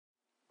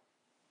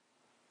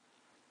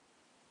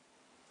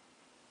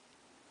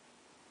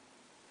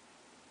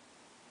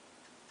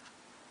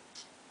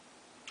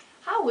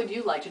How would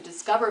you like to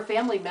discover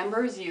family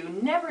members you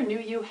never knew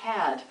you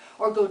had,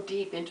 or go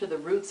deep into the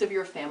roots of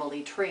your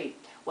family tree?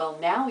 Well,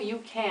 now you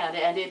can,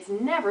 and it's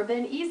never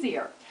been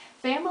easier.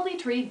 Family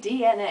Tree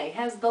DNA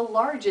has the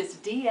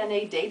largest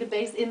DNA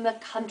database in the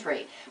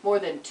country. More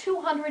than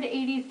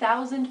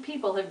 280,000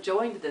 people have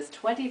joined this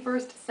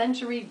 21st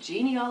century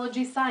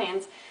genealogy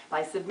science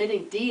by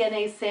submitting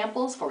DNA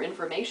samples for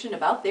information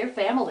about their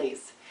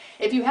families.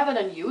 If you have an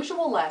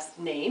unusual last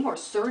name or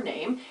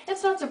surname,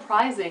 it's not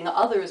surprising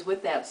others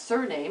with that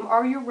surname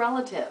are your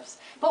relatives.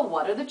 But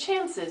what are the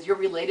chances you're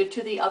related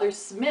to the other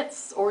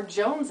Smiths or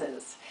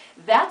Joneses?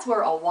 That's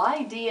where a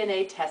Y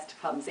DNA test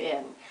comes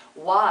in.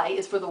 Y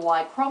is for the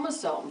Y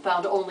chromosome,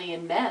 found only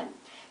in men.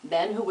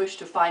 Men who wish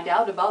to find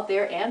out about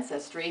their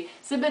ancestry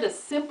submit a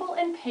simple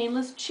and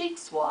painless cheek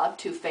swab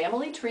to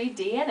Family Tree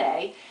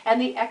DNA,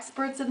 and the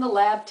experts in the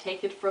lab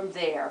take it from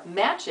there,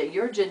 matching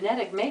your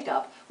genetic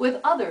makeup with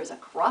others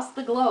across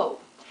the globe.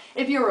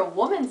 If you're a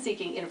woman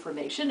seeking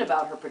information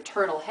about her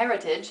paternal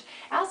heritage,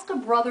 ask a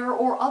brother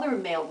or other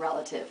male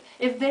relative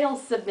if they'll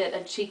submit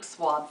a cheek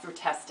swab for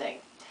testing.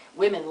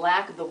 Women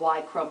lack the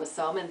Y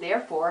chromosome and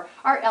therefore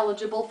are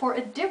eligible for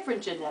a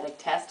different genetic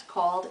test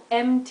called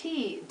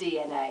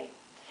mtDNA.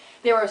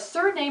 There are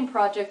surname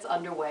projects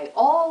underway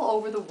all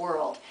over the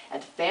world,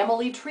 and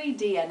Family Tree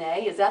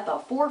DNA is at the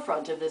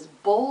forefront of this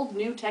bold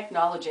new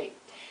technology.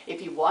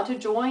 If you want to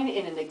join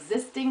in an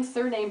existing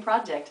surname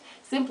project,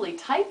 simply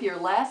type your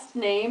last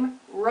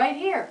name right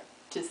here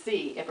to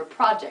see if a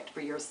project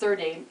for your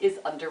surname is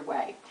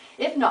underway.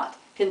 If not,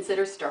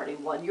 consider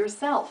starting one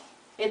yourself.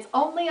 It's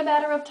only a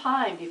matter of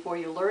time before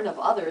you learn of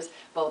others,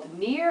 both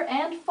near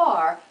and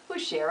far, who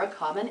share a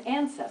common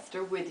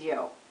ancestor with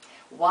you.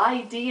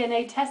 Y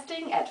DNA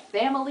testing at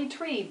Family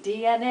Tree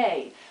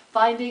DNA,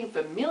 finding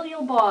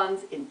familial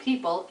bonds in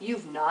people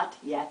you've not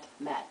yet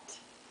met.